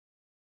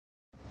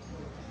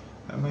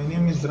My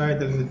name is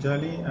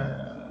Zadjali.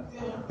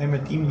 I'm a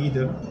team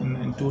leader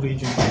in two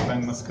regions of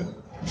Bank Muscat.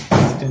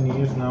 It's 10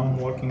 years now I'm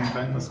working in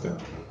Bank Muscat.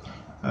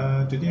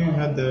 Today we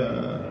had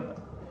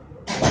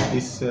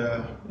this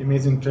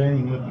amazing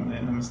training with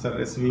Mr.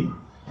 SV,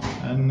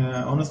 and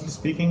honestly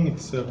speaking,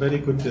 it's a very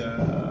good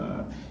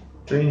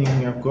training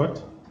we have got,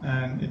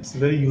 and it's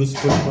very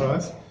useful for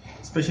us.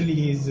 Especially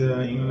he's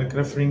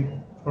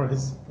referring for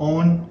his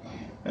own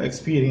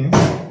experience,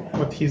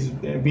 what he's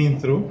been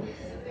through.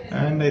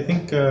 And I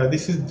think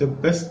this is the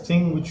best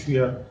thing which we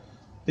are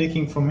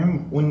taking from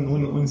him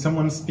when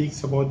someone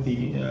speaks about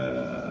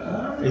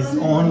his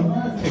own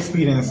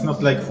experience,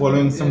 not like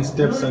following some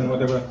steps and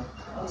whatever.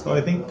 So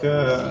I think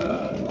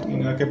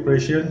I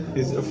appreciate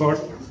his effort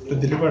to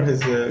deliver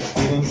his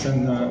experience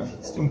and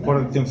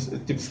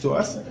important tips to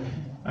us.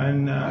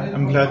 And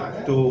I'm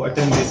glad to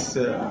attend this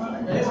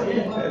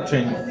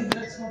training.